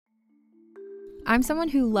I'm someone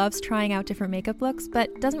who loves trying out different makeup looks,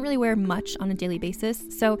 but doesn't really wear much on a daily basis,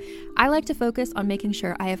 so I like to focus on making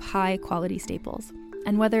sure I have high quality staples.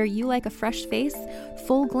 And whether you like a fresh face,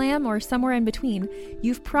 full glam, or somewhere in between,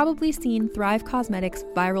 you've probably seen Thrive Causemetics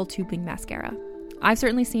Viral Tubing Mascara. I've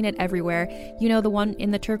certainly seen it everywhere. You know, the one in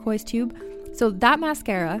the turquoise tube? So that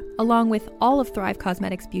mascara, along with all of Thrive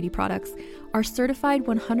Causemetics beauty products, are certified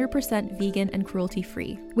 100% vegan and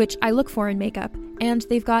cruelty-free, which I look for in makeup, and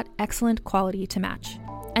they've got excellent quality to match.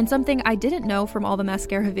 And something I didn't know from all the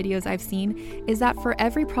mascara videos I've seen is that for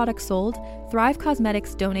every product sold, Thrive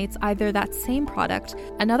Causemetics donates either that same product,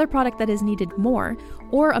 another product that is needed more,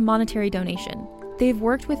 or a monetary donation. They've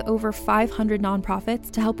worked with over 500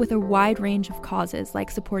 nonprofits to help with a wide range of causes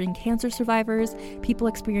like supporting cancer survivors, people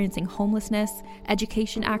experiencing homelessness,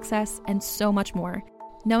 education access, and so much more.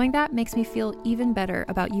 Knowing that makes me feel even better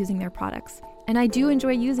about using their products. And I do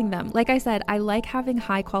enjoy using them. Like I said, I like having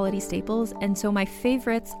high quality staples, and so my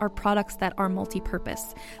favorites are products that are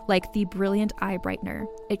multi-purpose, like the Brilliant Eye Brightener.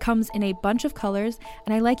 It comes in a bunch of colors,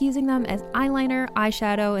 and I like using them as eyeliner,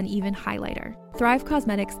 eyeshadow, and even highlighter. Thrive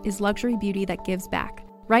Causemetics is luxury beauty that gives back.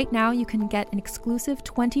 Right now, you can get an exclusive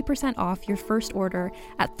 20% off your first order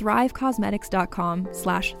at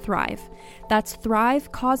thrivecausemetics.com/thrive. That's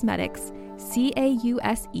Thrive Causemetics,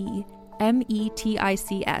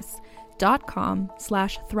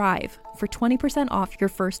 CAUSEMETICS.com/thrive for 20% off your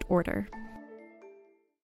first order.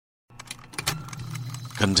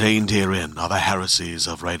 Contained herein are the heresies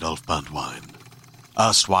of Radolf Burntwine,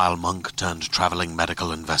 erstwhile monk turned traveling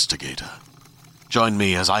medical investigator. Join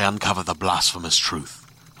me as I uncover the blasphemous truth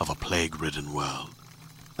of a plague-ridden world,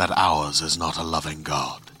 that ours is not a loving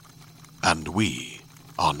God, and we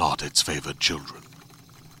are not its favored children.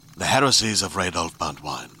 The Heresies of Radolf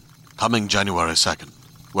Burntwine, coming January 2nd,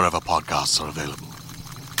 wherever podcasts are available.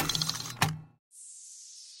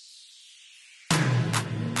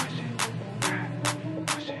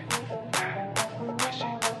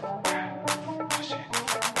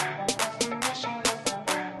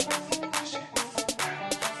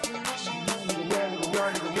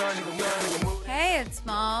 Hey, it's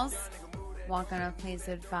Smalls. Welcome to Please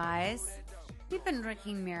Advise. We've been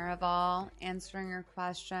drinking Miraval, answering your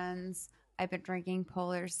questions. I've been drinking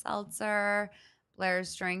Polar Seltzer.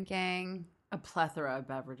 Blair's drinking a plethora of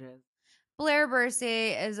beverages. Blair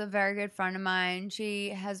Bursey is a very good friend of mine. She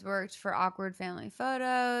has worked for Awkward Family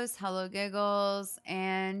Photos, Hello Giggles,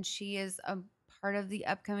 and she is a part of the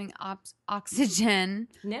upcoming Oxygen.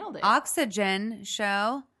 Nailed it. Oxygen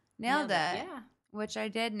show. Nailed it. Yeah. Which I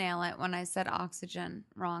did nail it when I said oxygen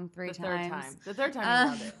wrong three times. The third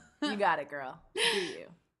time you nailed it. You got it, girl. Do you.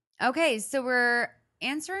 Okay, so we're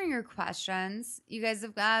answering your questions. You guys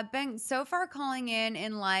have been so far calling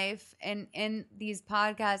in life and in these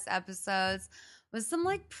podcast episodes with some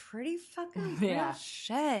like pretty fucking real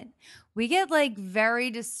shit. We get like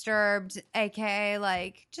very disturbed, aka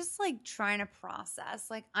like just like trying to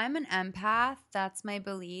process. Like I'm an empath. That's my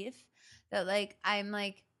belief that like I'm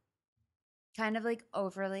like kind of like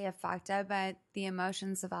overly affected by the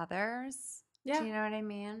emotions of others. Yeah. Do you know what I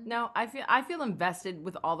mean? No, I feel invested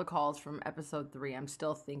with all the calls from episode 3. I'm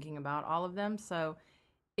still thinking about all of them, so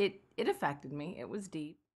it affected me. It was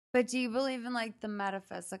deep. But do you believe in like the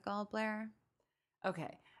metaphysical, Blair?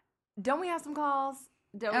 Okay. Don't we have some calls?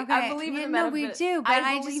 Don't okay. I believe in the No, we do, but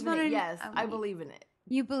I just want to. Yes, I believe in it.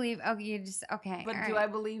 You believe? Okay, you just okay. But do I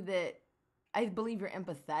believe that? I believe you're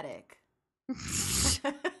empathetic.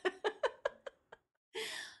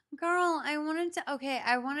 Girl, I wanted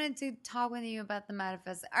to talk with you about the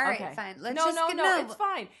metaphysics. All right, okay. Fine. Let's no, it's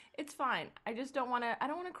fine. It's fine. I don't want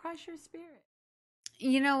to crush your spirit.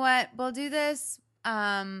 You know what? We'll do this.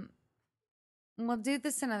 We'll do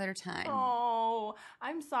this another time. Oh,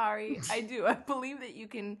 I'm sorry. I do. I believe that you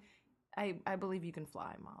can. I believe you can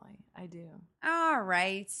fly, Molly. I do. All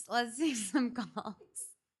right. Let's see some calls.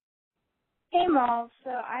 Hey, Mal. So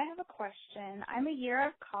I have a question. I'm a year out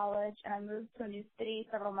of college, and I moved to a new city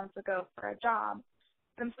several months ago for a job,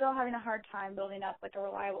 but I'm still having a hard time building up like a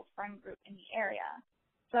reliable friend group in the area.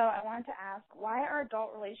 So I wanted to ask, why are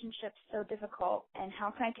adult relationships so difficult, and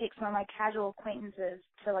how can I take some of my casual acquaintances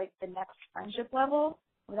to like the next friendship level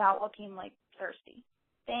without looking like thirsty?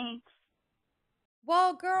 Thanks.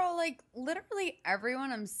 Well, girl, like literally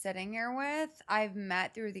everyone I'm sitting here with, I've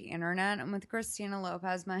met through the internet. I'm with Christina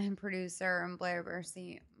Lopez, my producer, and Blair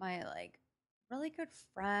Bursey, my like really good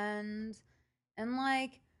friend. And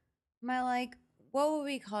like my like, what would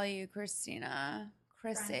we call you, Christina?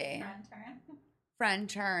 Chrissy. Friend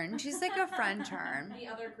turn. She's like a friend turn. The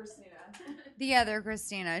other Christina. The other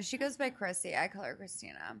Christina. She goes by Chrissy. I call her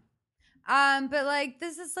Christina. But like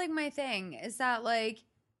this is like my thing is that like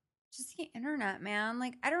just the internet, man.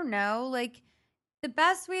 Like, I don't know. Like, the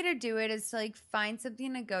best way to do it is to like find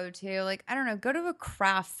something to go to. Like, I don't know, go to a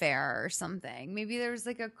craft fair or something. Maybe there's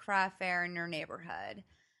like a craft fair in your neighborhood.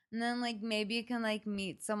 And then like maybe you can like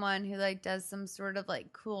meet someone who like does some sort of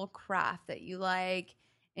like cool craft that you like.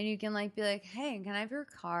 And you can like be like, hey, can I have your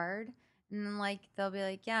card? And then like they'll be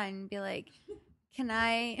like, yeah, and be like, can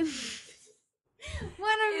I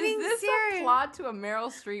What I'm Is being this serious. a plot to a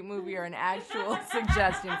Meryl Streep movie or an actual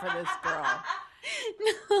suggestion for this girl?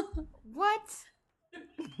 No. What?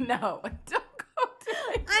 No, don't go to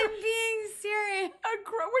I'm being serious.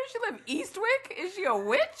 where does she live? Eastwick? Is she a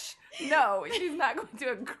witch? No, she's not going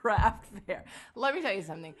to a craft fair. Let me tell you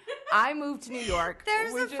something. I moved to New York.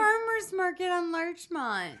 There's a which is- farmer's market on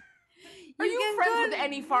Larchmont. Are you can friends go with to-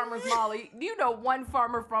 any farmers, Molly? Do you know one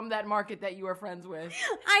farmer from that market that you are friends with?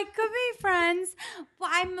 I could be friends. Well,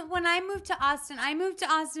 when I moved to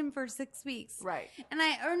Austin for 6 weeks. Right. And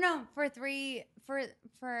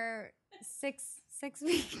for 6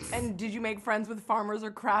 weeks. And did you make friends with farmers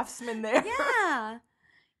or craftsmen there? Yeah.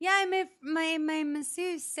 Yeah, I made my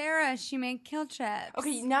masseuse, Sarah, she made kill chips.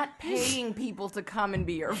 Okay, not paying people to come and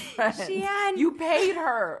be your friend. She had- You paid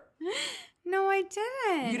her. No, I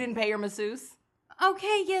didn't. You didn't pay your masseuse?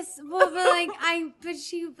 Okay, yes. Well, but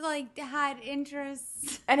she like had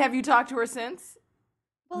interest. And have you talked to her since?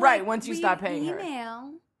 Well, Right, like, once you we stop paying her.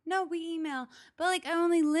 No, we email. But like I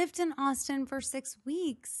only lived in Austin for 6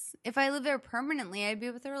 weeks. If I lived there permanently, I'd be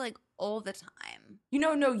with her like all the time.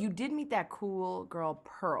 No, you did meet that cool girl,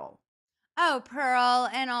 Pearl. Oh, Pearl,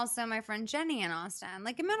 and also my friend Jenny in Austin.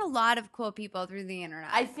 Like I met a lot of cool people through the internet.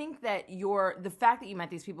 I think that the fact that you met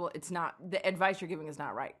these people, it's not, the advice you're giving is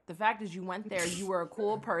not right. The fact is you went there, you were a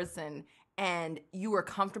cool person, and you were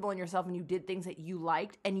comfortable in yourself, and you did things that you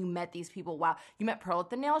liked, and you met these people. Wow. You met Pearl at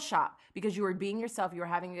the nail shop because you were being yourself, you were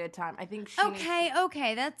having a good time. I think she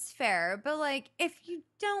Okay, that's fair. But like if you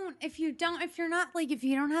don't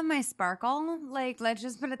have my sparkle, like let's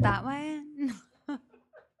just put it that way.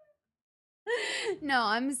 No,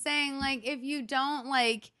 I'm saying like if you don't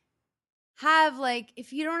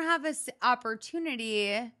have this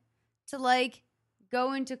opportunity to like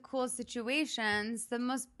go into cool situations, the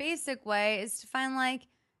most basic way is to find like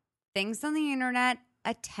things on the internet,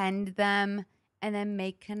 attend them, and then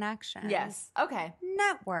make connections. Yes. Okay.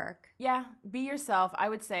 Network. Yeah, be yourself. I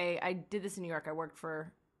would say I did this in New York. I worked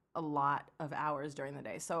for a lot of hours during the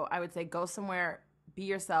day. So I would say go somewhere, be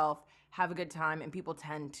yourself, have a good time, and people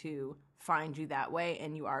tend to find you that way,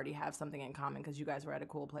 and you already have something in common because you guys were at a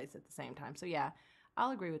cool place at the same time. So yeah,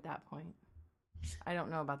 I'll agree with that point. I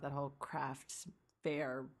don't know about that whole craft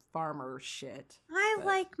fair farmer shit. I but-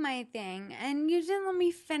 like my thing, and you didn't let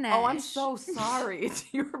me finish. Oh, I'm so sorry. It's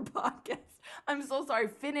your podcast. I'm so sorry.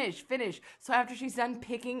 Finish. So after she's done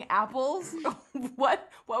picking apples, what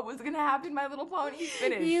was gonna happen, My Little Pony?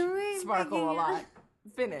 Finish. You were Sparkle picking a lot.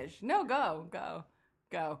 Finish. No, go.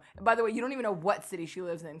 By the way, you don't even know what city she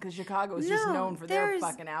lives in because Chicago is just No, known for their there's-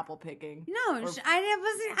 fucking apple picking. No, Or-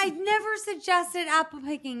 I never suggested apple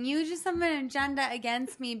picking. You just have an agenda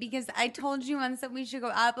against me because I told you once that we should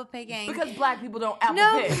go apple picking. Because black people don't apple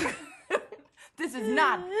No. pick. This is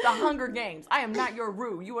not the Hunger Games. I am not your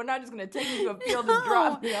Rue. You are not just going to take me to a field and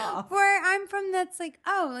drop me off. Where I'm from, that's like,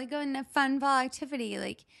 going a fun fall activity.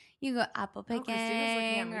 Like, you go apple Christina's looking at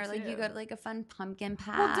picking, me or like you too. go to like a fun pumpkin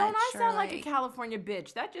patch. Well, don't I or, sound like a California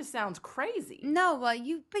bitch? That just sounds crazy. No, well,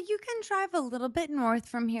 you can drive a little bit north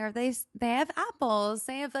from here. They have apples.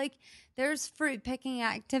 They have like there's fruit picking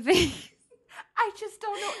activities. I just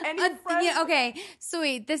don't know any friends. Yeah, okay. So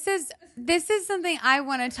wait, this is something I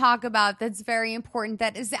want to talk about that's very important.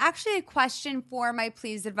 That is actually a question for my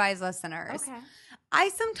Please Advise listeners. Okay. I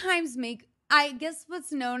sometimes make, I guess,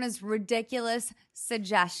 what's known as ridiculous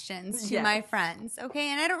suggestions to Yes. my friends, okay?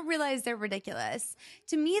 And I don't realize they're ridiculous.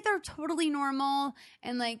 To me, they're totally normal.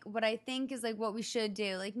 And like what I think is like what we should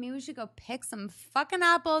do. Like maybe we should go pick some fucking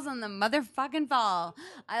apples in the motherfucking fall.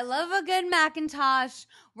 I love a good Macintosh.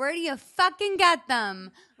 Where do you fucking get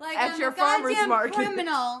them? Like At I'm your a farmer's goddamn market.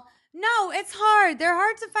 criminal. No, it's hard. They're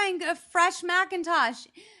hard to find a fresh Macintosh.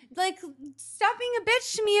 Like, stop being a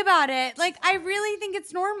bitch to me about it. Like, I really think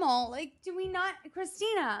it's normal. Like, do we not,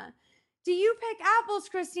 Christina? Do you pick apples,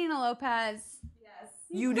 Christina Lopez? Yes.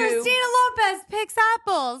 You do. Christina Lopez picks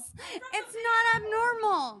apples. It's not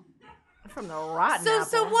abnormal. From the rotten So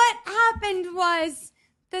apple. what happened was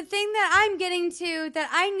the thing that I'm getting to that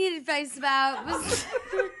I need advice about was.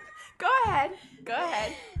 Go ahead.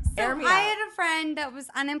 So Air me I out. had a friend that was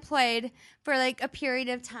unemployed for like a period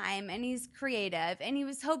of time, and he's creative, and he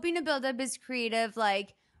was hoping to build up his creative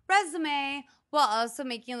like resume while also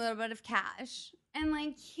making a little bit of cash. And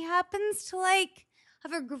like he happens to like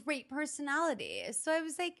have a great personality. So I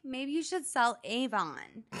was like, maybe you should sell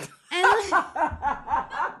Avon. And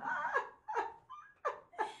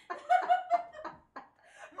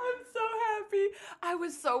I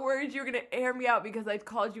was so worried you were going to air me out because I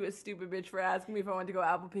called you a stupid bitch for asking me if I wanted to go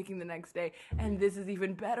apple picking the next day. And this is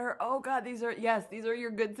even better. Oh, God, these are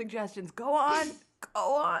your good suggestions. Go on.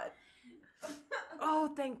 Go on.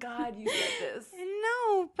 Oh, thank God you said this.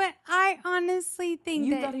 no, but I honestly think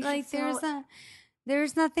You that thought he like should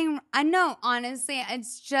there's nothing. I know, honestly,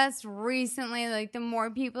 it's just recently like the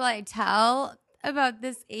more people I tell about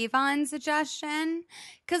this Avon suggestion,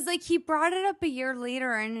 because like he brought it up a year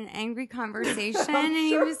later in an angry conversation, and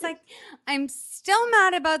he was like, "I'm still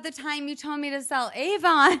mad about the time you told me to sell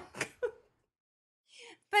Avon."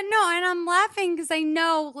 But no, and I'm laughing because I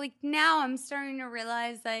know, like now I'm starting to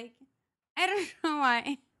realize, like I don't know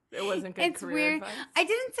why. It wasn't good. It's career weird. advice. I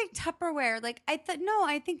didn't say Tupperware. Like I thought. No,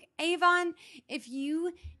 I think Avon. If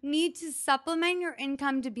you need to supplement your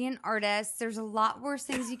income to be an artist, there's a lot worse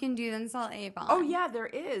things you can do than sell Avon. Oh yeah, there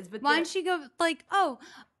is. But why don't you go like,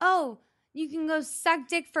 oh, you can go suck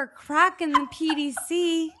dick for crack in the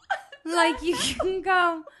PDC. Like you can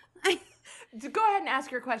go. Go ahead and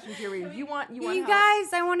ask your questions here, Reed. You want You help?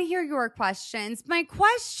 guys, I want to hear your questions. My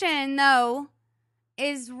question though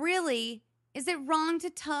is really. Is it wrong to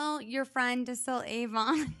tell your friend to sell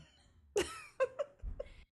Avon?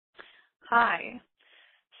 Hi.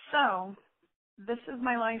 So, this is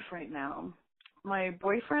my life right now. My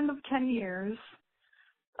boyfriend of 10 years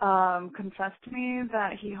confessed to me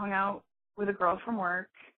that he hung out with a girl from work.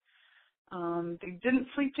 They didn't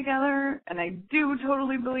sleep together, and I do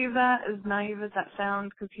totally believe that, as naive as that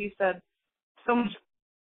sounds, because he said so much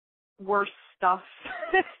worse stuff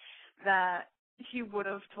that he would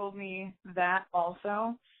have told me that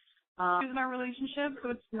also. He's in our relationship, so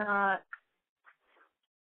it's not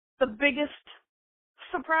the biggest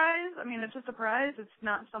surprise. I mean, it's a surprise. It's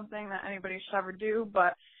not something that anybody should ever do,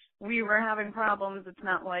 but we were having problems. It's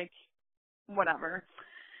not like whatever.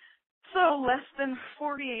 So less than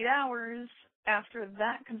 48 hours after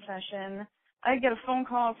that confession, I get a phone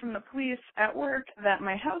call from the police at work that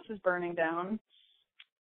my house is burning down.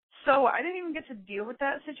 So I didn't even get to deal with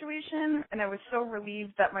that situation, and I was so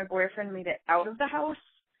relieved that my boyfriend made it out of the house.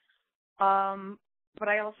 But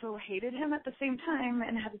I also hated him at the same time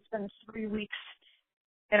and had to spend 3 weeks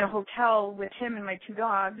in a hotel with him and my 2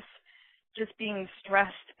 dogs, just being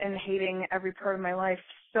stressed and hating every part of my life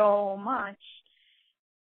so much.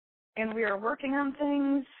 And we are working on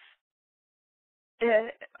things,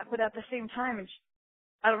 but at the same time,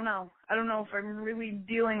 I don't know. I don't know if I'm really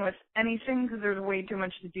dealing with anything because there's way too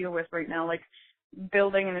much to deal with right now, like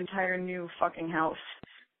building an entire new fucking house.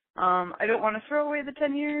 I don't want to throw away the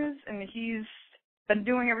 10 years, and he's been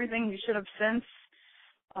doing everything he should have since.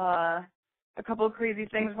 A couple of crazy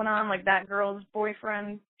things went on, like that girl's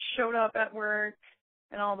boyfriend showed up at work,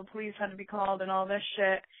 and all the police had to be called and all this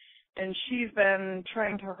shit. And she's been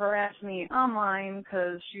trying to harass me online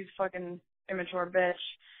because she's fucking immature bitch.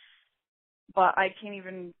 But I can't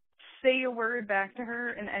even say a word back to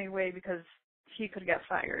her in any way because he could get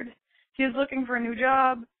fired. He's looking for a new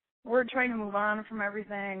job. We're trying to move on from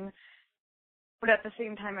everything. But at the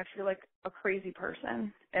same time, I feel like a crazy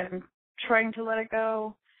person. And I'm trying to let it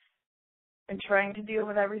go and trying to deal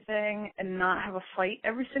with everything and not have a fight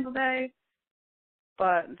every single day.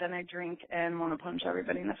 But then I drink and want to punch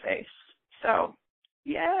everybody in the face. So,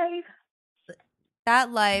 yay.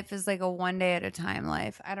 That life is like a one day at a time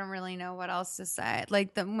life. I don't really know what else to say.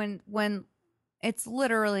 Like when it's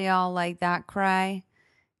literally all like that cry.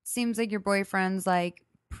 It seems like your boyfriend's like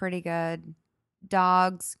pretty good.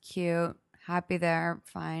 Dog's cute. Happy there.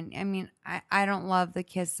 Fine. I mean, I don't love the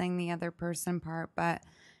kissing the other person part, but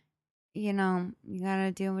you know, you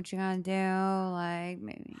gotta do what you gotta do. Like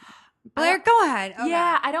maybe Blair, go ahead. Okay.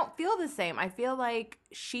 Yeah, I don't feel the same. I feel like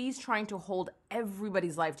she's trying to hold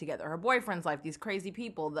everybody's life together. Her boyfriend's life, these crazy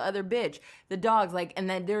people, the other bitch, the dogs, like, and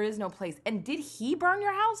then there is no place. And did he burn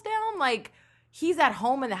your house down? Like, he's at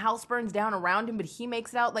home and the house burns down around him, but he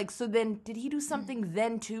makes it out. Like, so then did he do something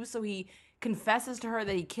then too? So he confesses to her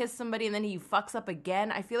that he kissed somebody and then he fucks up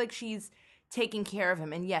again. I feel like she's taking care of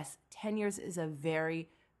him. And yes, 10 years is a very,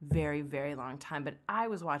 very, very long time. But I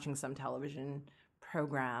was watching some television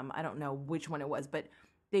program, I don't know which one it was, but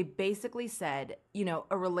they basically said, you know,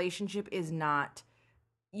 a relationship is not,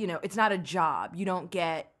 you know, it's not a job. You don't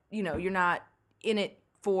get, you know, you're not in it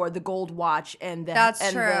for the gold watch and the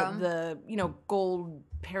the you know, gold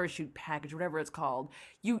parachute package, whatever it's called.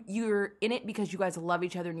 You're in it because you guys love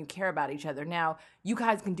each other and you care about each other. Now, you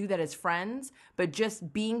guys can do that as friends, but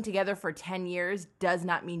just being together for 10 years does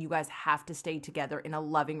not mean you guys have to stay together in a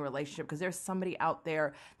loving relationship, because there's somebody out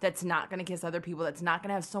there that's not going to kiss other people, that's not going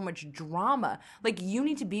to have so much drama. Like, you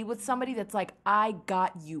need to be with somebody that's like, I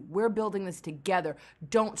got you. We're building this together.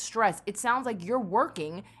 Don't stress. It sounds like you're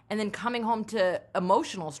working and then coming home to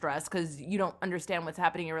emotional stress because you don't understand what's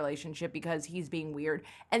happening in your relationship because he's being weird.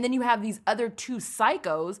 And then you have these other two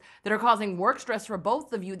psychos that are causing work stress for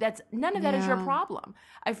both of you. None of that is your problem.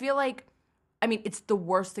 I feel like, I mean, it's the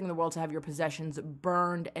worst thing in the world to have your possessions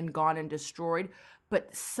burned and gone and destroyed.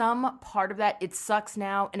 But some part of that, it sucks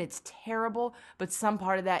now and it's terrible, but some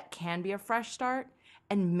part of that can be a fresh start.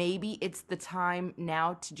 And maybe it's the time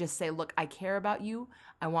now to just say, look, I care about you.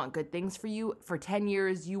 I want good things for you. For 10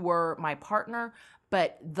 years, you were my partner,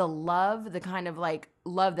 but the love, the kind of like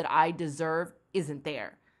love that I deserve isn't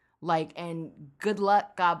there. Like, and good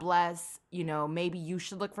luck, God bless. You know, maybe you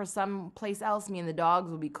should look for someplace else. Me and the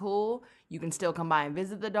dogs will be cool. You can still come by and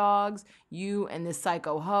visit the dogs. You and this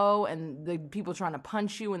psycho hoe and the people trying to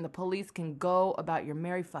punch you and the police can go about your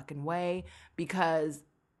merry fucking way, because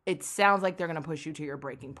it sounds like they're going to push you to your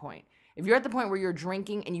breaking point. If you're at the point where you're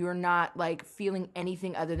drinking and you're not like feeling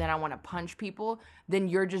anything other than I want to punch people, then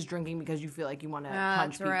you're just drinking because you feel like you want to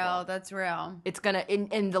punch people. That's real. It's going to,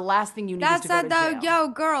 and the last thing you need is to go to jail. Yo,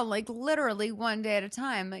 girl, like literally one day at a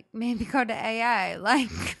time. Like maybe go to AA.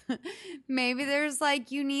 Like maybe there's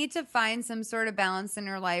like, you need to find some sort of balance in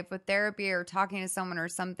your life with therapy or talking to someone or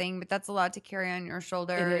something, but that's a lot to carry on your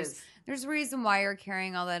shoulders. It is. There's a reason why you're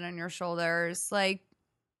carrying all that on your shoulders. Like,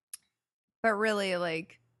 but really,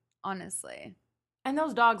 like, honestly. And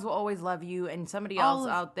those dogs will always love you, and somebody else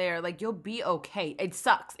out there, like, you'll be okay. It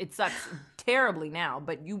sucks. It sucks terribly now,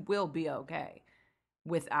 but you will be okay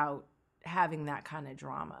without having that kind of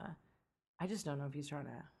drama. I just don't know if he's trying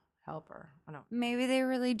to help her. I don't. Maybe they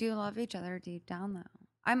really do love each other deep down, though.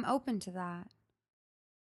 I'm open to that.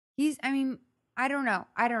 I don't know.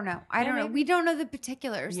 We don't know the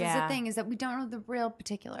particulars. Yeah. That's the thing, is that we don't know the real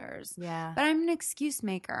particulars. Yeah. But I'm an excuse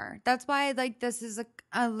maker. That's why, like, this is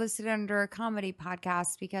listed under a comedy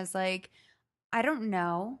podcast, because, like, I don't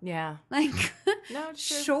know. Yeah. Like, No, it's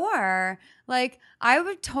true. sure. Like, I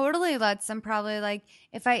would totally let some, probably, like,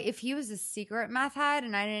 if he was a secret meth head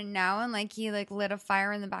and I didn't know, and, like, he, like, lit a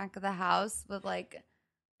fire in the back of the house with, like,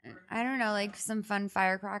 I don't know, like, some fun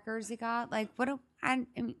firecrackers he got. Like, I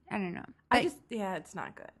mean, I don't know. It's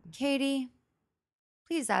not good. Katie,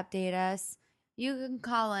 please update us. You can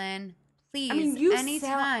call in, please, I mean,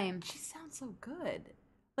 anytime. She sounds so good.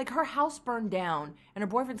 Like, her house burned down and her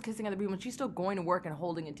boyfriend's kissing other people and she's still going to work and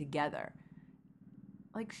holding it together.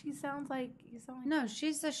 Like, you sound like. No,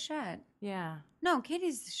 she's the shit. Yeah. No,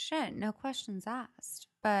 Katie's the shit. No questions asked.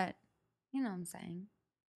 But, you know what I'm saying.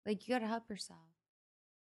 Like, you gotta help yourself.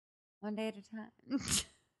 One day at a time.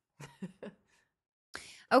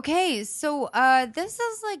 Okay, so this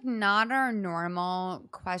is like not our normal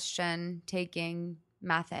question taking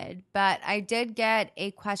method, but I did get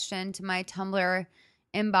a question to my Tumblr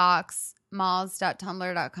inbox,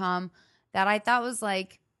 malls.tumblr.com, that I thought was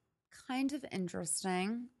like kind of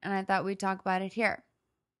interesting, and I thought we'd talk about it here.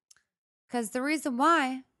 Because the reason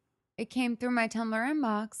why it came through my Tumblr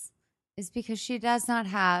inbox is because she does not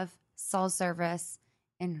have cell service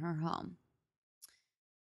in her home.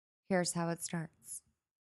 Here's how it starts.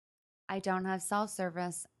 I don't have cell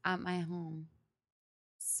service at my home,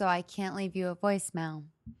 so I can't leave you a voicemail.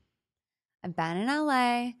 I've been in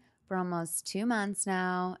LA for almost 2 months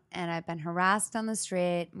now, and I've been harassed on the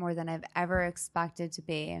street more than I've ever expected to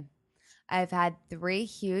be. I've had 3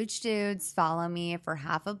 huge dudes follow me for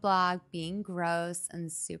half a block, being gross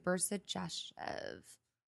and super suggestive.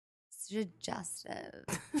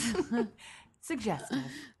 Suggestive.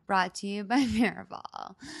 Brought to you by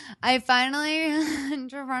Mirabal. I finally had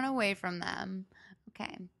to run away from them.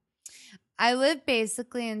 Okay. I live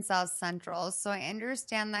basically in South Central, so I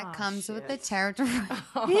understand that comes with the territory.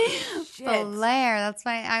 Blair. That's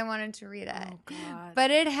why I wanted to read it. Oh, God.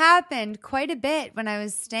 But it happened quite a bit when I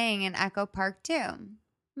was staying in Echo Park, too.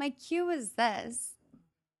 My cue was this.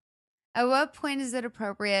 At what point is it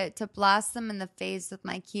appropriate to blast them in the face with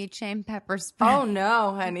my keychain pepper spray? Oh,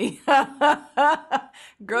 no, honey.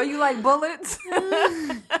 Girl, you like bullets?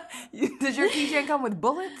 Does your keychain come with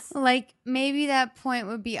bullets? Like, maybe that point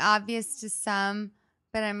would be obvious to some,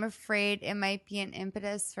 but I'm afraid it might be an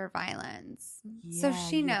impetus for violence. So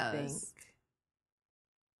she knows.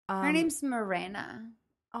 Her name's Morena.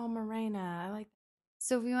 Oh, Morena. I like that.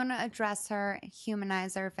 So if we want to address her,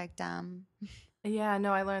 humanize our victim. Yeah,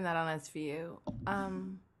 no, I learned that on SVU.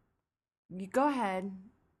 You go ahead.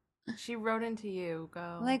 She wrote into you.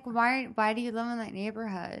 Go. Like, why do you live in that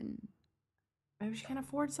neighborhood? Maybe she can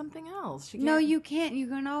afford something else. No, you can't. You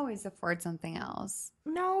can always afford something else.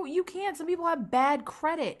 No, you can't. Some people have bad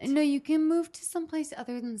credit. No, you can move to someplace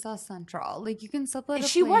other than South Central. Like, you can sublet a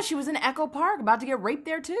She place. was in Echo Park, about to get raped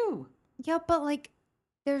there too. Yeah, but like,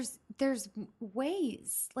 there's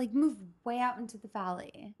ways. Like, move way out into the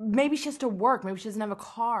valley. Maybe she has to work. Maybe she doesn't have a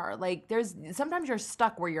car. Like, sometimes you're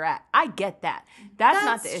stuck where you're at. I get that. That's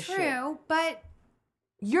not the issue. That's true, but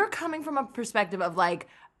You're coming from a perspective of like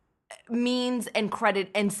means and credit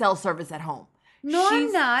and cell service at home. no,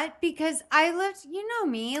 I'm not, because I lived. You know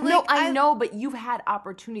me. Like, No, I know, but you've had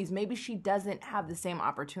opportunities. Maybe she doesn't have the same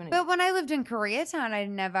opportunity. But when I lived in Koreatown, I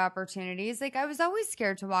didn't have opportunities. Like, I was always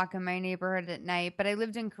scared to walk in my neighborhood at night, but I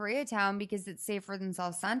lived in Koreatown because it's safer than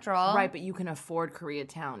South Central. Right, but you can afford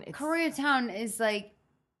Koreatown. Koreatown is like,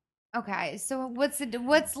 okay, so let's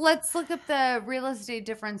look up the real estate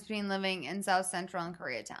difference between living in South Central and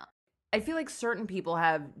Koreatown. I feel like certain people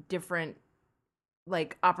have different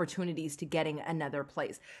like opportunities to getting another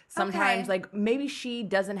place. Sometimes Okay. like maybe she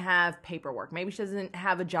doesn't have paperwork. Maybe she doesn't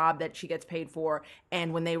have a job that she gets paid for,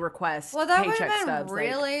 and when they request Well, that would paycheck have been stubs, like,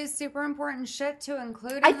 really super important shit to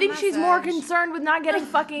include in I the think she's more message. concerned with not getting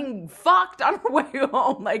fucking fucked on her way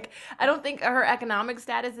home. Like, I don't think her economic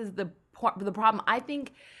status is the problem. I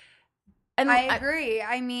think, and I agree.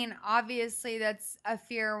 I mean, obviously, that's a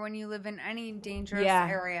fear when you live in any dangerous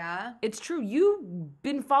area. it's true. You've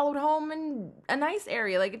been followed home in a nice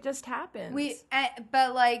area. Like, it just happens.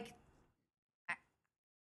 But like,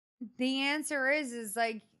 the answer is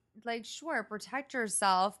like, sure, protect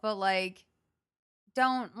yourself, but like,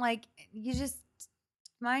 don't like, you just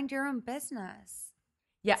mind your own business.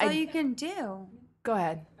 yeah, That's all you can do. go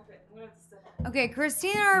ahead. Okay,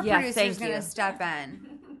 Christina, our Yeah, producer, is thank gonna you. step in.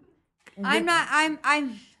 I'm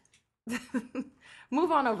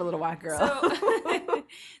Move on over, little white girl.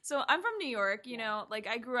 So I'm from New York, you know, like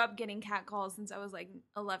I grew up getting catcalls since I was like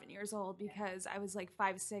 11 years old because I was like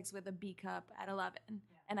 5'6" with a B cup at 11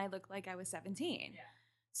 and I looked like I was 17.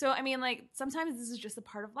 So, I mean, like sometimes this is just a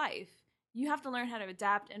part of life. You have to learn how to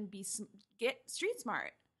adapt and get street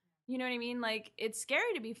smart. You know what I mean? Like, it's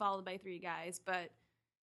scary to be followed by 3 guys, but,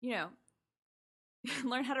 you know,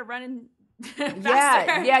 learn how to run and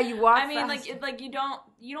faster. yeah, you walk I mean, faster. like you don't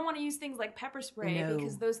want to use things like pepper spray No.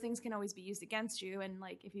 because those things can always be used against you. And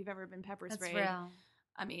like, if you've ever been pepper that's sprayed, real.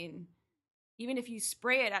 I mean, even if you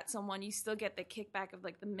spray it at someone, you still get the kickback of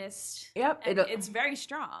like the mist. Yep, and it's very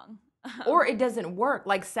strong. or it doesn't work.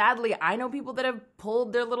 Like, sadly, I know people that have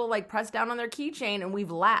pulled their little like press down on their keychain, and we've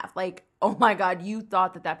laughed. Like, oh my god, you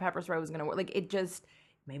thought that pepper spray was gonna work? Like, it just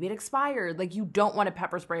maybe it expired. Like, you don't want to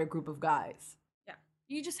pepper spray a group of guys. Yeah,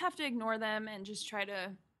 you just have to ignore them and just try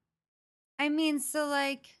to. I mean, so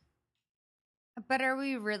like, but are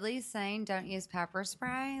we really saying don't use pepper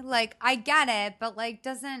spray? Like, I get it, but like,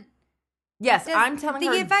 Yes, I'm telling the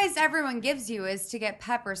her. advice everyone gives you is to get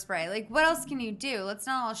pepper spray. Like, what else can you do? Let's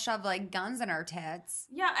not all shove like guns in our tits.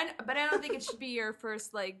 Yeah, but I don't think it should be your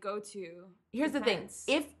first like go-to. Here's the thing: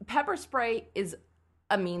 if pepper spray is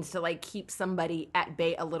a means to like keep somebody at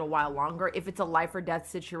bay a little while longer, if it's a life or death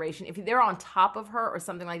situation, if they're on top of her or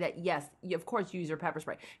something like that, yes, you, of course, use your pepper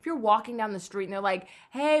spray. If you're walking down the street and they're like,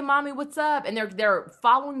 "Hey, mommy, what's up?" and they're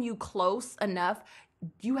following you close enough,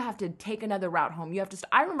 you have to take another route home. You have to.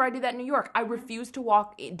 I remember I did that in New York. I refused to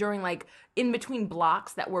walk during like in between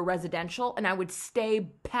blocks that were residential, and I would stay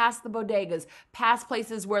past the bodegas, past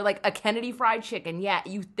places where like a Kennedy Fried Chicken. Yeah,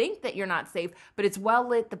 you think that you're not safe, but it's well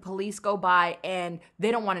lit. The police go by, and they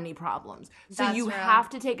don't want any problems. So That's you real. have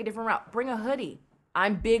to take a different route. Bring a hoodie.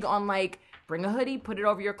 I'm big on like bring a hoodie, put it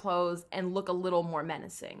over your clothes, and look a little more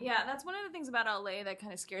menacing. Yeah, that's one of the things about LA that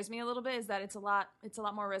kind of scares me a little bit is that it's a lot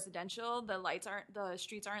more residential. The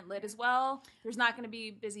streets aren't lit as well. There's not going to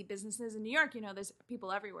be busy businesses in New York. You know, there's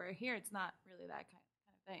people everywhere. Here, it's not really that kind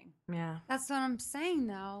of thing. Yeah. That's what I'm saying,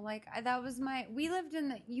 though. Like, that was we lived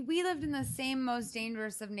in the same most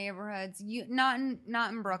dangerous of neighborhoods. Not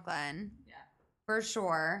in Brooklyn. Yeah. For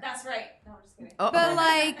sure. That's right. No, I'm just kidding. But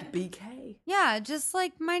like, BK. yeah, just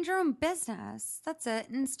like mind your own business. That's it,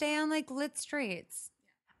 and stay on like lit streets.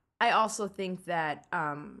 I also think that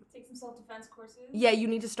Take some self-defense courses. yeah, you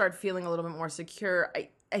need to start feeling a little bit more secure.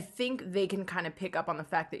 I think they can kind of pick up on the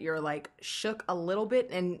fact that you're like shook a little bit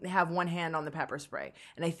and have one hand on the pepper spray.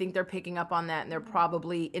 And I think they're picking up on that, and they're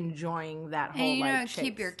probably enjoying that whole And you know, like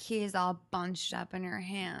keep chase. your keys all bunched up in your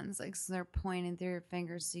hands, like so they're pointing through your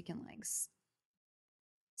fingers, so you can like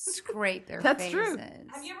scrape their That's faces. true.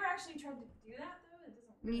 Have you ever actually tried to do that though? It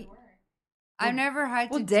doesn't really work. I've never had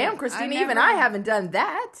to. Well, damn, Christina, even I haven't done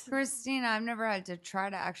that. Christina, I've never had to try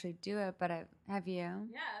to actually do it, but have you? Yeah,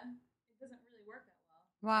 it doesn't really work that well.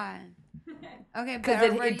 Why? Okay,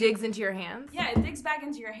 Because it digs into your hands. Yeah, it digs back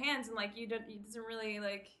into your hands, and like it doesn't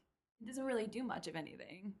really do much of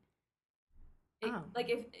anything. Like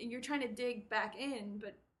if you're trying to dig back in,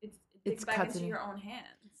 but it digs back into your own hands.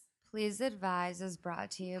 Please advise is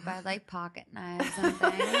brought to you by like pocket knives and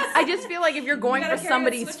things. I just feel like if you're going for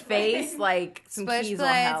somebody's face, like some keys will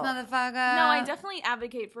help. Motherfucker. No, I definitely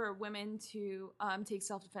advocate for women to take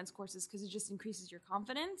self-defense courses because it just increases your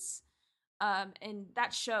confidence. And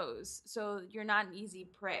that shows, so you're not an easy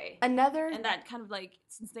prey. And that kind of like,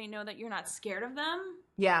 since they know that you're not scared of them,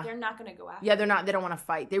 they're not going to go after you. They don't want to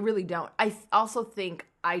fight. They really don't. I also think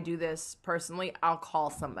I do this personally. I'll call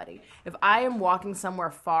somebody. If I am walking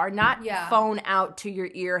somewhere far, not phone out to your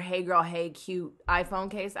ear, hey girl, hey cute iPhone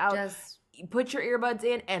case out. Just put your earbuds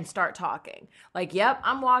in and start talking. Like, yep,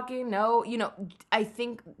 I'm walking. No, I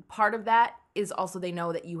think part of that is also they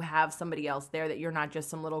know that you have somebody else there, that you're not just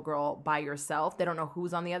some little girl by yourself. They don't know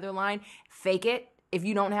who's on the other line. Fake it. If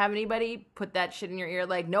you don't have anybody, put that shit in your ear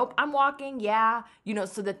like, nope, I'm walking,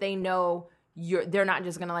 so that they know they're not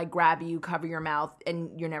just going to like grab you, cover your mouth,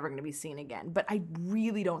 and you're never going to be seen again. But I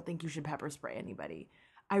really don't think you should pepper spray anybody.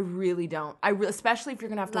 I really don't. Especially if you're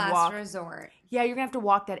going to have to walk. Last resort. Yeah, you're going to have to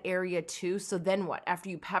walk that area too. So then what? After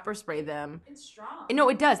you pepper spray them. It's strong. No,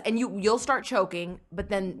 it does. And you'll start choking. But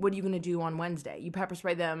then what are you going to do on Wednesday? You pepper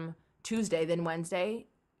spray them Tuesday, then Wednesday.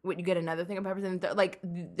 What, you get another thing of pepper spray?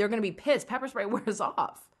 They're going to be pissed. Pepper spray wears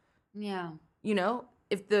off. Yeah.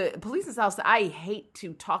 If the police in South, I hate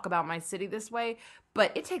to talk about my city this way,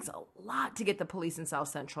 but it takes a lot to get the police in South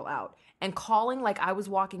Central out. And calling, like I was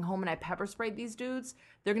walking home and I pepper sprayed these dudes,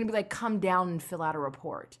 they're going to be like, come down and fill out a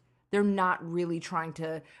report. They're not really trying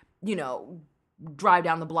to, drive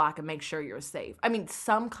down the block and make sure you're safe. I mean,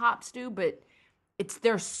 some cops do, but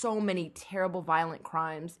there's so many terrible violent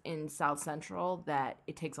crimes in South Central that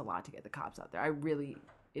it takes a lot to get the cops out there.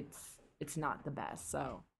 It's not the best,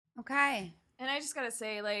 so. Okay. And I just gotta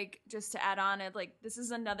say, like, just to add on it, like, this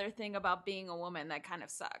is another thing about being a woman that kind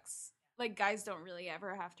of sucks. Like, guys don't really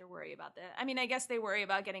ever have to worry about that. I mean, I guess they worry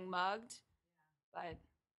about getting mugged, but.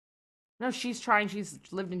 No, she's trying. She's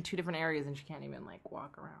lived in 2 different areas and she can't even, like,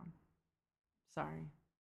 walk around. Sorry.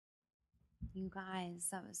 You guys,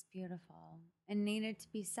 that was beautiful and needed to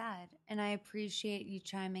be said. And I appreciate you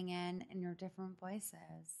chiming in your different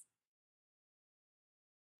voices.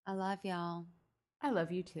 I love y'all. I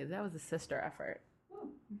love you too. That was a sister effort.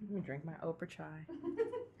 Let me drink my Oprah chai.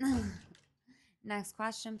 Next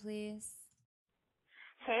question, please.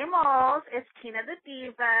 Hey, Malls. It's Tina the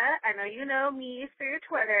Diva. I know you know me through your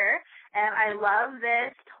Twitter, and I love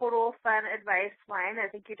this total fun advice line. I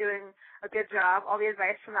think you're doing a good job. All the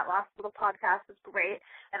advice from that last little podcast was great.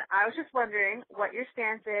 And I was just wondering what your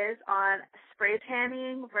stance is on spray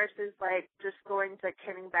tanning versus, like, just going to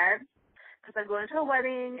tanning beds. Because I'm going to a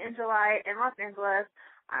wedding in July in Los Angeles.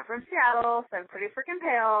 I'm from Seattle, so I'm pretty freaking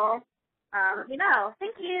pale. Let me know.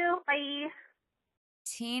 Thank you. Bye.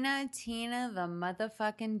 Tina, the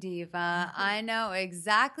motherfucking diva. I know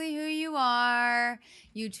exactly who you are.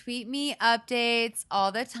 You tweet me updates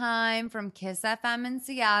all the time from Kiss FM in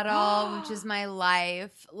Seattle, which is my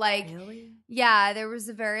life. Like, really? Yeah, there was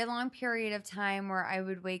a very long period of time where I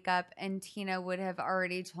would wake up and Tina would have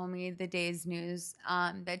already told me the day's news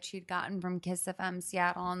that she'd gotten from Kiss FM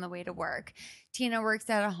Seattle on the way to work. Tina works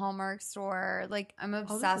at a Hallmark store. Like, I'm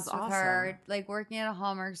obsessed with her. Like, working at a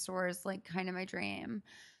Hallmark store is, like, kind of my dream.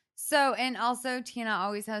 So, and also Tina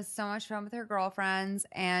always has so much fun with her girlfriends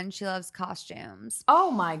and she loves costumes.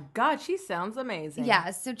 Oh my God, she sounds amazing.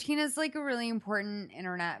 Yeah, so Tina's like a really important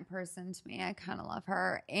internet person to me. I kind of love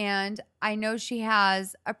her. And I know she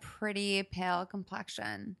has a pretty pale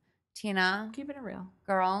complexion. Tina. Keeping it real.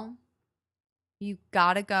 Girl, you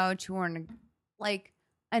gotta go to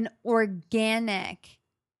an organic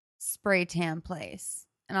spray tan place.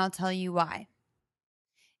 And I'll tell you why.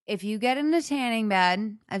 If you get in a tanning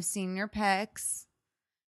bed, I've seen your pics,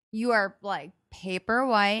 you are like paper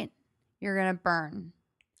white. You're going to burn.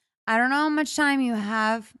 I don't know how much time you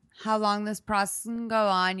have, how long this process can go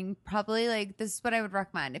on. You can probably this is what I would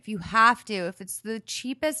recommend. If you have to, if it's the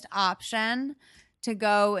cheapest option to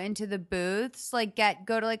go into the booths,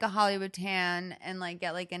 go to a Hollywood Tan and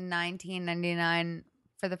get a $19.99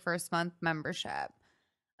 for the first month membership.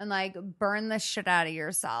 And burn the shit out of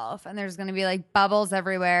yourself. And there's gonna be bubbles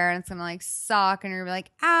everywhere, and it's gonna suck, and you're gonna be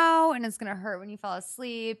ow, and it's gonna hurt when you fall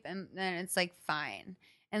asleep, and then it's fine.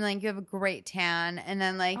 And you have a great tan, and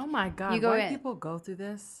then oh my God, you go why do people go through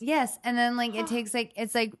this? Yes, and then it takes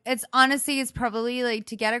it's honestly it's probably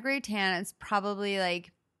to get a great tan, it's probably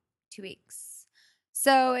 2 weeks.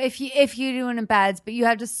 So if you do in beds, but you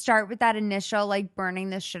have to start with that initial like burning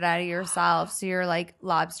the shit out of yourself, so you're like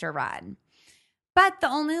lobster red. But the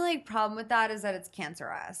only like problem with that is that it's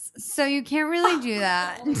cancerous. So you can't really do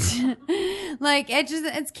that. Like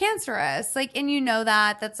it's cancerous. Like, and you know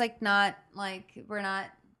that's like not like, we're not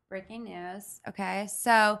breaking news. Okay.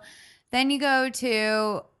 So then you go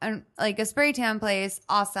to like a spray tan place.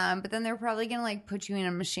 Awesome. But then they're probably going to like put you in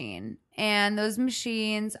a machine, and those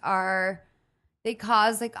machines they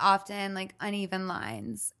cause like often like uneven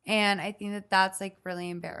lines. And I think that that's like really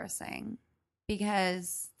embarrassing.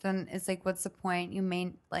 Because then it's like, what's the point?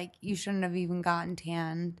 You shouldn't have even gotten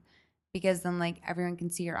tanned, because then like everyone can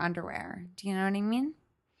see your underwear. Do you know what I mean?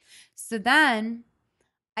 So then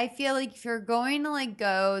I feel like if you're going to like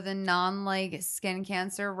go the non like skin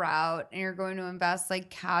cancer route, and you're going to invest like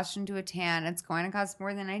cash into a tan, it's going to cost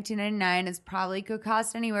more than $19.99. It's probably could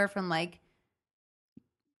cost anywhere from like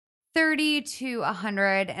 $30 to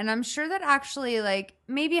 $100, and I'm sure that actually like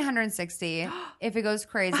maybe $160 if it goes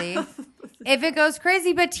crazy. If it goes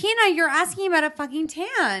crazy. But Tina, you're asking about a fucking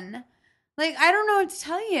tan. Like, I don't know what to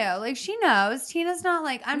tell you. Like, she knows. Tina's not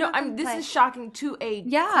like, this is shocking to a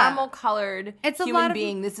caramel colored human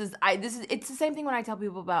being. It's the same thing when I tell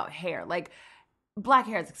people about hair. Like, black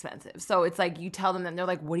hair is expensive. So it's like you tell them that, and they're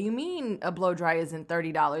like, what do you mean a blow dry isn't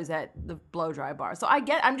 $30 at the blow dry bar? So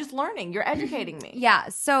I'm just learning. You're educating me. Yeah.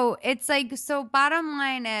 So it's like, so bottom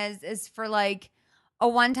line is for like a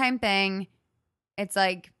one-time thing, it's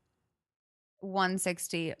like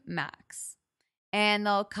 $160 max. And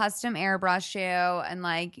they'll custom airbrush you and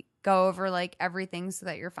like go over like everything so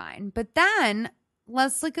that you're fine. But then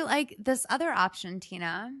let's look at like this other option,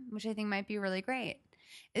 Tina, which I think might be really great.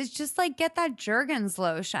 Is just like get that Jergens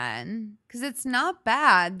lotion, because it's not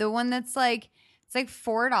bad. The one that's like, it's like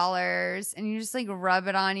 $4, and you just like rub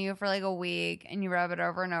it on you for like a week, and you rub it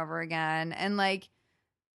over and over again. And like,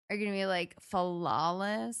 are you gonna be like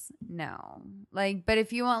flawless? No. Like, but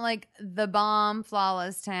if you want like the bomb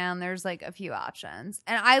flawless tan, there's like a few options.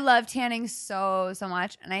 And I love tanning so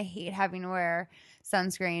much, and I hate having to wear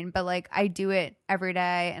sunscreen, but like I do it every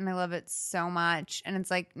day, and I love it so much. And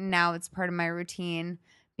it's like now it's part of my routine,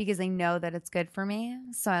 because I know that it's good for me.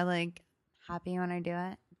 So I like happy when I do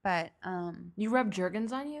it. But you rub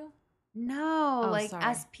Jergens on you? No, like sorry.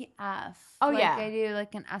 SPF. Oh, like, yeah. I do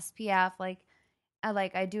like an SPF,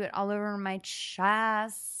 I do it all over my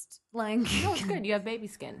chest. Like, no, it's good. You have baby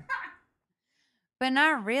skin. But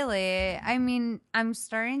not really. I mean, I'm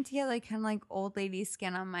starting to get like kind of like old lady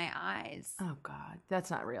skin on my eyes. Oh God,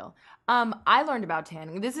 that's not real. I learned about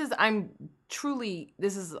tanning. This is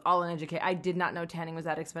all an education. I did not know tanning was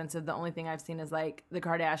that expensive. The only thing I've seen is like the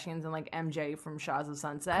Kardashians and like MJ from Shaws of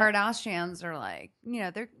Sunset. Kardashians are like,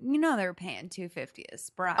 they're paying $250 a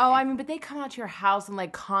spray. Oh, I mean, but they come out to your house and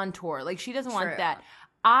like contour. Like she doesn't want that.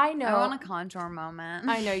 I know. I want a contour moment.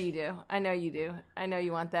 I know you do. I know you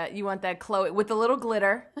want that. You want that Chloe with the little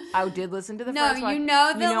glitter. I did listen to the first one. No, you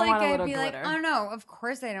know that like want a I'd little be glitter. like, oh no, of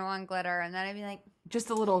course I don't want glitter, and then I'd be like,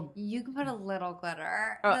 just a little. You can put a little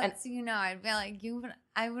glitter. Oh, I'd be like,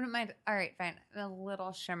 I wouldn't mind. All right, fine. A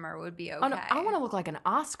little shimmer would be okay. Oh, no, I want to look like an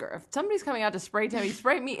Oscar. If somebody's coming out to spray tan me,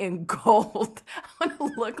 spray me in gold. I want to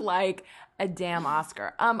look like a damn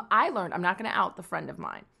Oscar. I learned. I'm not going to out the friend of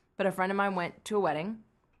mine, but a friend of mine went to a wedding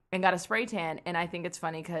and got a spray tan, and I think it's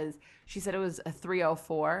funny because she said it was a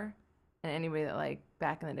 304, and anybody that like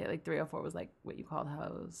back in the day, like 304 was like what you called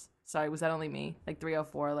hoes. Sorry, was that only me? Like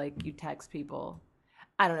 304, like you text people.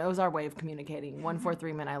 I don't know. It was our way of communicating.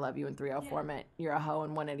 143 meant I love you, and 304 meant you're a hoe,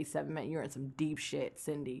 and 187 meant you're in some deep shit,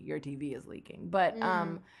 Cindy. Your TV is leaking. But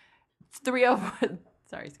 304,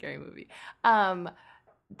 sorry, scary movie.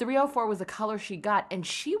 304 was the color she got, and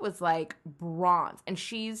she was like bronze, and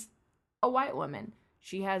she's a white woman.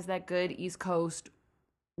 She has that good East Coast,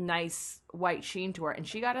 nice white sheen to her. And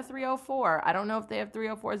she got a 304. I don't know if they have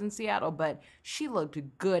 304s in Seattle, but she looked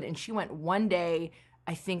good. And she went one day,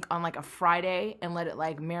 I think, on like a Friday and let it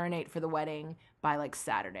like marinate for the wedding by like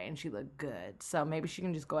Saturday. And she looked good. So maybe she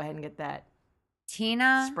can just go ahead and get that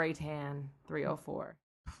Tina spray tan 304.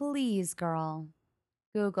 Please, girl.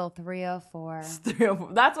 Google 304.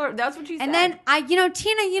 304. That's what she said. And then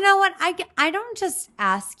Tina, you know what? I don't just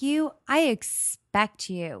ask you. I expect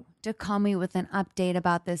you to call me with an update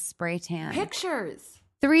about this spray tan. Pictures.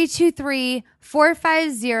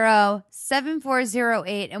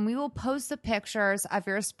 323-450-7408, and we will post the pictures of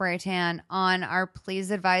your spray tan on our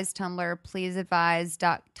Please Advise Tumblr,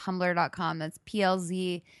 pleaseadvise.tumblr.com. That's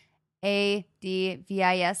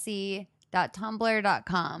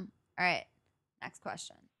PLZADVISE.tumblr.com. All right. Next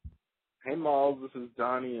question. Hey, Malls. This is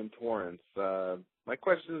Donnie in Torrance. My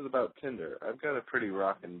question is about Tinder. I've got a pretty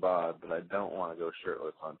rockin' bod, but I don't want to go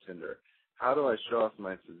shirtless on Tinder. How do I show off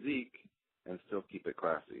my physique and still keep it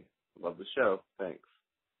classy? Love the show. Thanks.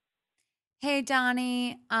 Hey,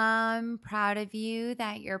 Donnie, I'm proud of you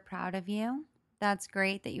that you're proud of you. That's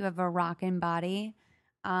great that you have a rockin' body.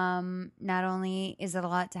 Not only is it a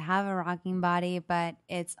lot to have a rocking body, but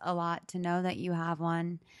it's a lot to know that you have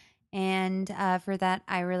one. And for that,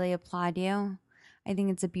 I really applaud you. I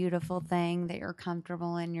think it's a beautiful thing that you're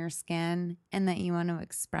comfortable in your skin and that you want to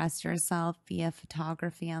express yourself via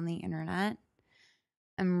photography on the internet.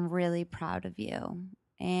 I'm really proud of you.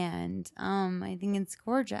 And I think it's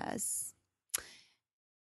gorgeous.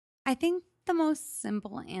 I think the most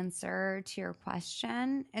simple answer to your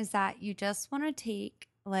question is that you just want to take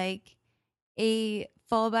like a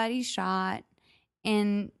full body shot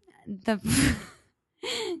in the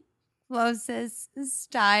closest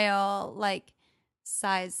style, like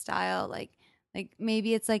size style, like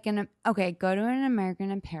maybe it's like go to an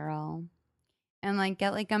American Apparel and like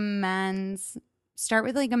get like start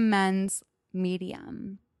with like a men's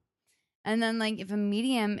medium. And then like if a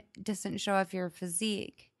medium doesn't show off your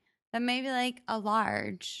physique, then maybe like a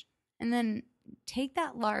large. And then take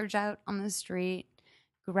that large out on the street,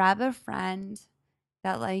 grab a friend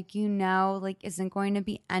that like like isn't going to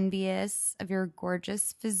be envious of your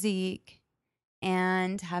gorgeous physique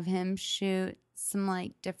and have him shoot some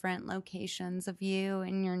like different locations of you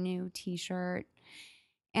in your new t-shirt.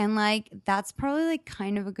 And like that's probably like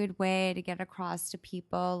kind of a good way to get across to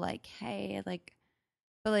people like, hey, like,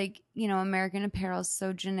 but like, American Apparel is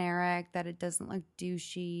so generic that it doesn't look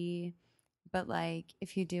douchey. But like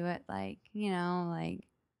if you do it like, like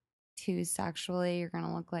too sexually, you're going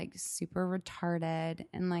to look like super retarded.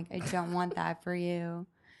 And like I don't want that for you.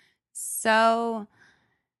 So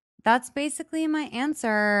that's basically my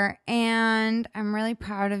answer. And I'm really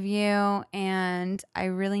proud of you. And I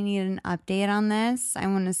really need an update on this. I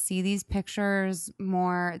want to see these pictures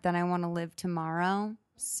more than I want to live tomorrow.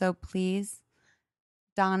 So please,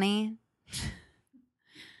 Donnie,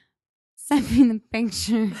 send me the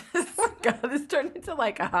picture. Oh my God, this turned into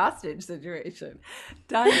like a hostage situation.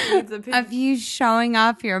 Donnie needs a picture of you showing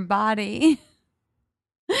off your body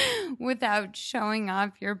without showing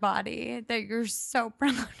off your body that you're so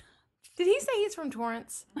proud of. Did he say he's from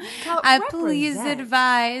Torrance? Please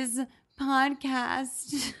advise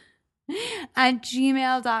podcast at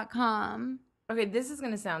gmail.com. Okay, this is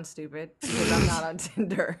going to sound stupid because I'm not on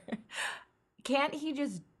Tinder. Can't he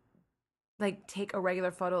just like take a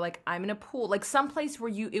regular photo like I'm in a pool, like someplace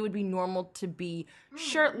where it would be normal to be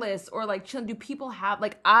shirtless or like chilling? Do people have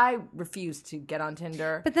like, I refuse to get on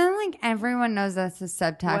Tinder. But then like everyone knows that's the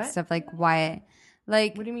subtext of like why,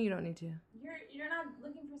 like, what do you mean you don't need to? You're not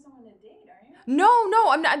looking for someone to date, are you? No,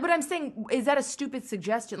 I'm not. But I'm saying, is that a stupid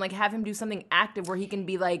suggestion? Like, have him do something active where he can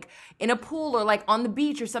be like in a pool or like on the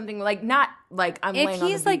beach or something. Like, not like I'm laying on the beach.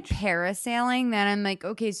 If he's like parasailing, then I'm like,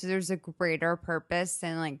 okay, so there's a greater purpose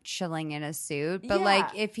than like chilling in a suit. But like,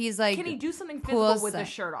 if he's like, can he do something physical with the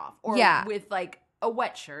shirt off or with like a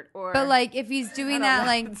wet shirt? Or but like if he's doing that,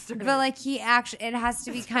 like, but like he actually, it has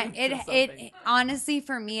to be it honestly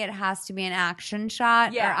for me, it has to be an action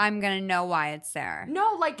shot, or I'm gonna know why it's there.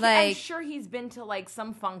 No, like I'm sure he's been to like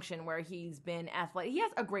some function where he's been athletic. He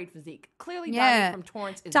has a great physique. Clearly, Donnie from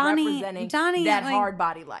Torrance is representing that like, hard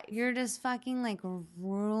body life. You're just fucking like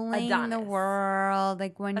ruling the world.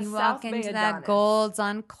 Like when you walk into that Gold's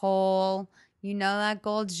on Cole. You know that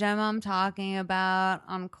gold gem I'm talking about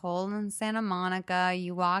on Cole in Santa Monica.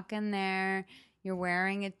 You walk in there, you're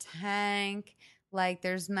wearing a tank, like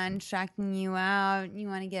there's men checking you out. You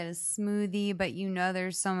want to get a smoothie, but you know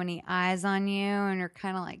there's so many eyes on you and you're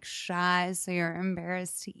kind of like shy, so you're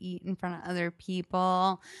embarrassed to eat in front of other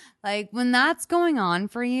people. Like when that's going on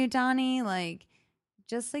for you, Donnie, like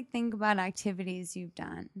just like think about activities you've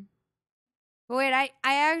done. But wait, I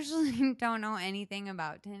actually don't know anything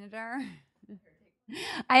about Tinder.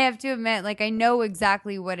 I have to admit, like, I know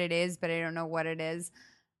exactly what it is, but I don't know what it is.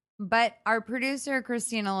 But our producer,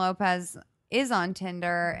 Christina Lopez, is on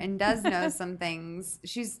Tinder and does know some things.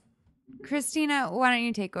 Christina, why don't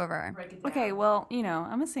you take over? Okay, well,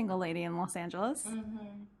 I'm a single lady in Los Angeles,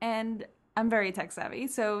 and I'm very tech savvy,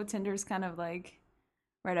 so Tinder's kind of like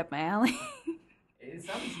right up my alley. It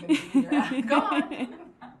sounds Go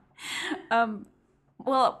on.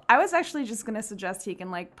 Well, I was actually just going to suggest he can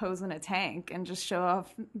like pose in a tank and just show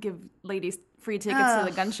off, give ladies free tickets to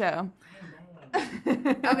the gun show.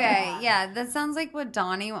 Okay, yeah, that sounds like what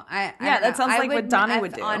Donnie. That sounds like what Donnie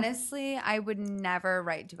would do. Honestly, I would never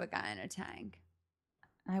write to a guy in a tank.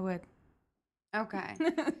 I would. Okay.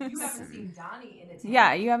 You haven't seen Donnie in a tank.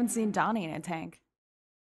 Yeah, you haven't seen Donnie in a tank.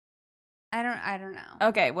 I don't know.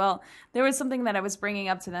 Okay, well, there was something that I was bringing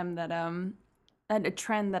up to them that a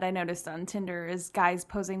trend that I noticed on Tinder is guys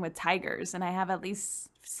posing with tigers, and I have at least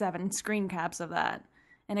 7 screen caps of that,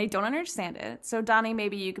 and I don't understand it. So Donnie,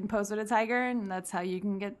 maybe you can pose with a tiger, and that's how you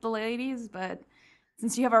can get the ladies, but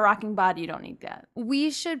since you have a rocking bod, you don't need that. We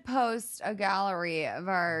should post a gallery of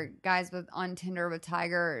our guys on Tinder with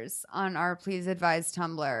tigers on our Please Advise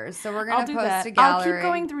Tumblr. So we're gonna post a gallery. I'll keep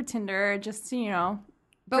going through Tinder just to,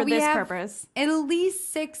 for this purpose. At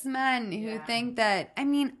least 6 men who think that. I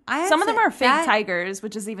mean, some of them are fake tigers,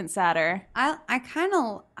 which is even sadder.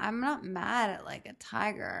 I'm not mad at like a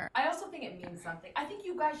tiger. I also think it means something. I think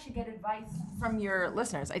you guys should get advice from your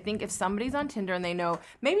listeners. I think if somebody's on Tinder and they know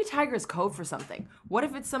maybe tiger's code for something. What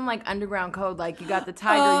if it's some like underground code, like you got the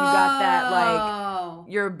tiger, you got that, like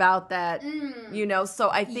you're about that, So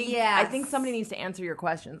I think somebody needs to answer your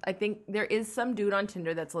questions. I think there is some dude on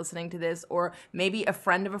Tinder that's listening to this, or maybe a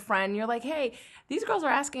friend of a friend. You're like, hey, these girls are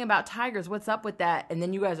asking about tigers. What's up with that? And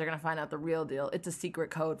then you guys are gonna find out the real deal. It's a secret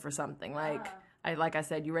code for something. Like I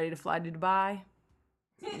said, you ready to fly to Dubai?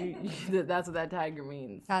 That's what that tiger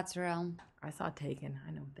means. That's real. I saw Taken.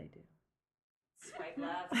 I know what they do. Swipe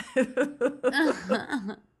left.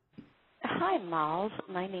 Hi, Malls.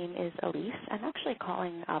 My name is Elise. I'm actually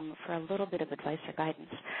calling for a little bit of advice or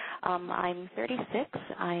guidance. I'm 36.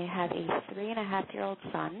 I have a 3.5-year-old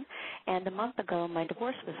son, and a month ago my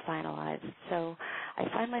divorce was finalized. So I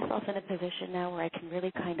find myself in a position now where I can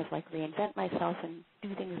really kind of like reinvent myself and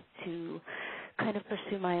do things to kind of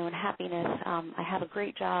pursue my own happiness. I have a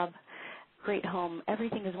great job, great home.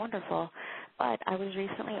 Everything is wonderful. But I was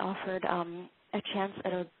recently offered a chance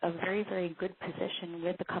at a very, very good position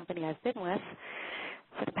with the company I've been with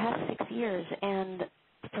for the past 6 years. And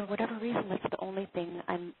for whatever reason, that's the only thing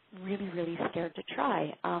I'm really, really scared to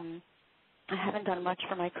try. I haven't done much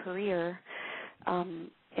for my career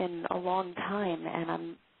in a long time,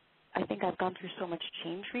 and I think I've gone through so much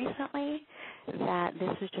change recently that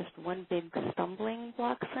this is just one big stumbling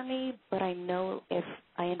block for me, but I know if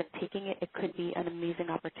I end up taking it, it could be an amazing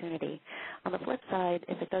opportunity. On the flip side,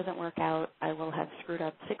 if it doesn't work out, I will have screwed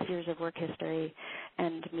up 6 years of work history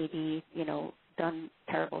and maybe, done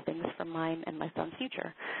terrible things for mine and my son's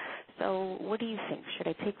future. So what do you think? Should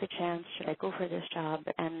I take the chance? Should I go for this job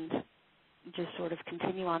and just sort of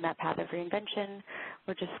continue on that path of reinvention,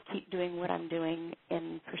 or just keep doing what I'm doing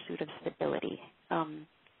in pursuit of stability?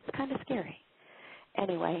 It's kind of scary.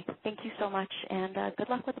 Anyway, thank you so much, and good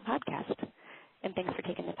luck with the podcast. And thanks for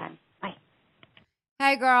taking the time. Bye.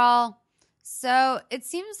 Hey, girl. So it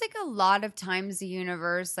seems like a lot of times the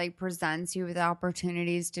universe like presents you with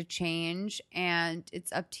opportunities to change, and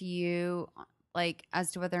it's up to you like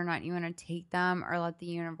as to whether or not you want to take them or let the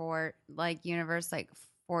universe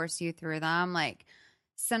force you through them. Like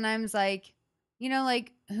sometimes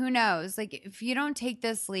who knows, like if you don't take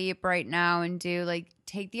this leap right now and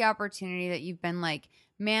take the opportunity that you've been like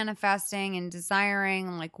manifesting and desiring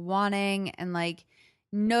and like wanting and like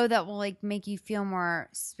know that will like make you feel more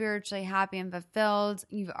spiritually happy and fulfilled.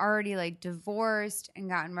 You've already like divorced and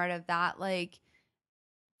gotten rid of that like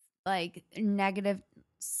negative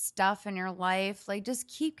stuff in your life. Like just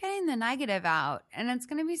keep getting the negative out, and it's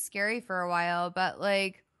going to be scary for a while, but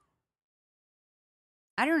like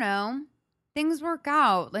I don't know, things work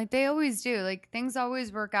out like they always do. Like things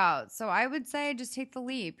always work out. So I would say just take the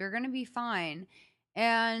leap. You're going to be fine.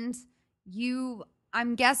 And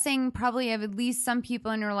I'm guessing probably have at least some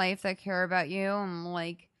people in your life that care about you and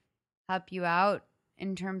like help you out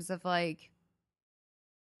in terms of like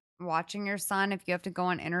watching your son if you have to go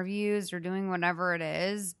on interviews or doing whatever it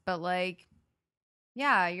is. But like,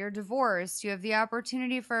 yeah, you're divorced. You have the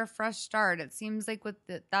opportunity for a fresh start. It seems like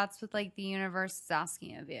that's what like the universe is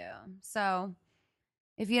asking of you. So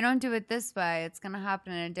if you don't do it this way, it's going to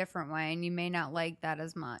happen in a different way, and you may not like that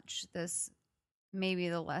as much. This may be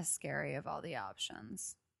the less scary of all the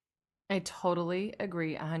options. I totally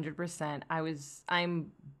agree 100%.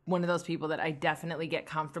 I'm one of those people that I definitely get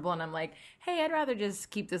comfortable and I'm like, hey, I'd rather just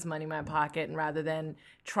keep this money in my pocket and rather than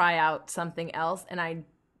try out something else. And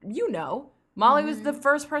Molly was the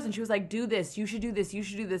first person. She was like, do this, you should do this, you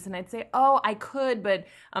should do this. And I'd say, oh, I could, but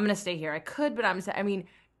I'm going to stay here. I could, but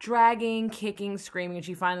dragging, kicking, screaming. And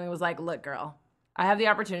she finally was like, look, girl, I have the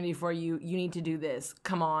opportunity for you. You need to do this.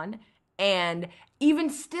 Come on. And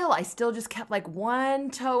even still, I still just kept like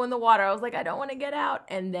one toe in the water. I was like, I don't want to get out.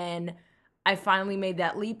 And then I finally made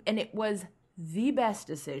that leap, and it was the best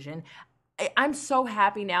decision. I'm so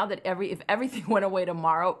happy now that if everything went away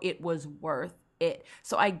tomorrow, it was worth it.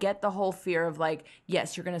 So I get the whole fear of like,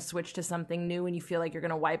 yes, you're going to switch to something new and you feel like you're going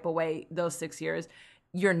to wipe away those 6 years.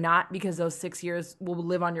 you're not, because those 6 years will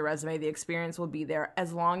live on your resume. The experience will be there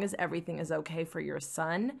as long as everything is okay for your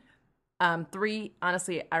son. 3,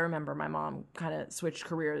 honestly, I remember my mom kind of switched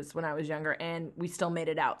careers when I was younger, and we still made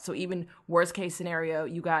it out. So even worst case scenario,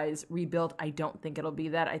 you guys rebuilt, I don't think it'll be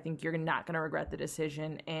that. I think you're not going to regret the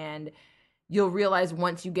decision, and you'll realize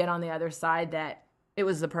once you get on the other side that it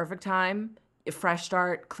was the perfect time, a fresh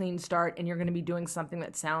start, clean start, and you're going to be doing something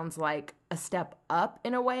that sounds like a step up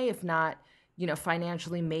in a way, if not,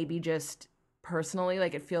 financially, maybe just personally.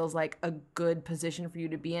 Like, it feels like a good position for you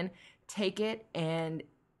to be in. Take it, and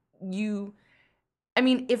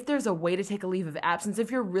if there's a way to take a leave of absence,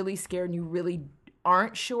 if you're really scared and you really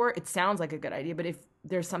aren't sure, it sounds like a good idea. But if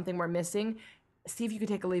there's something we're missing, see if you could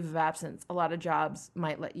take a leave of absence. A lot of jobs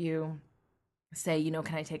might let you say,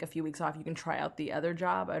 can I take a few weeks off? You can try out the other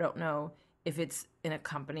job. I don't know if it's in a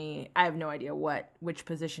company. I have no idea which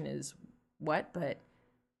position is what, but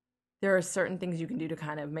there are certain things you can do to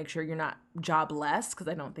kind of make sure you're not jobless, because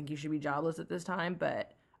I don't think you should be jobless at this time.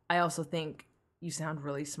 But I also think you sound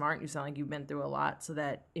really smart. You sound like you've been through a lot, so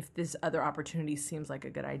that if this other opportunity seems like a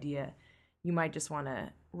good idea, you might just want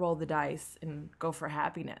to roll the dice and go for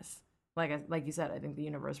happiness. Like you said, I think the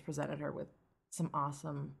universe presented her with some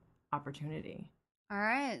awesome opportunity. All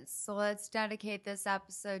right, so let's dedicate this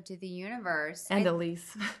episode to the universe. And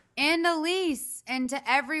Elise. And Elise. And to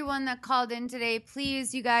everyone that called in today,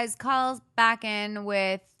 please, you guys, call back in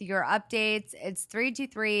with your updates. It's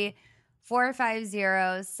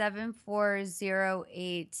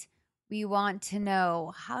 323-450-7408. We want to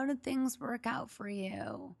know, how did things work out for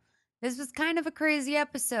you? This was kind of a crazy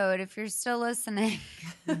episode if you're still listening.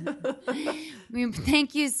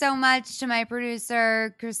 Thank you so much to my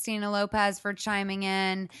producer, Christina Lopez, for chiming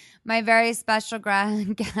in. My very special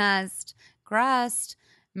guest,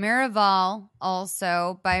 Miraval,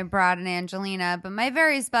 also by Brad and Angelina. But my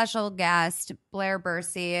very special guest, Blair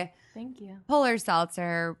Bursey. Thank you. Polar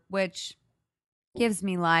Seltzer, which gives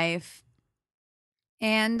me life.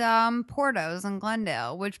 And Portos in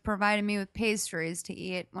Glendale, which provided me with pastries to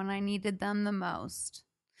eat when I needed them the most.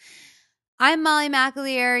 I'm Molly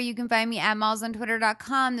McAleer. You can find me at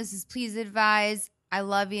mallsontwitter.com. This is Please Advise. I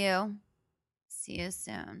love you. See you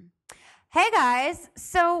soon. Hey guys,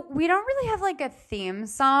 so we don't really have like a theme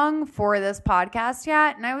song for this podcast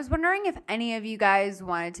yet, and I was wondering if any of you guys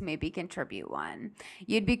wanted to maybe contribute one.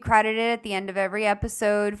 You'd be credited at the end of every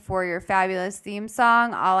episode for your fabulous theme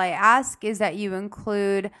song. All I ask is that you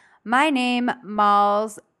include my name,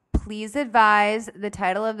 Malls, Please Advise, the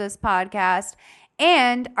title of this podcast,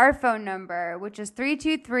 and our phone number, which is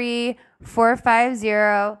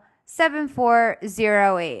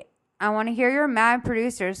 323-450-7408. I want to hear your mad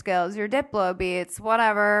producer skills, your Diplo beats,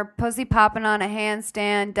 whatever, pussy popping on a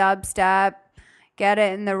handstand, dubstep, get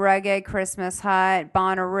it in the reggae Christmas hut,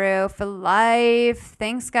 Bonnaroo for life.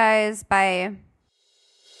 Thanks, guys. Bye.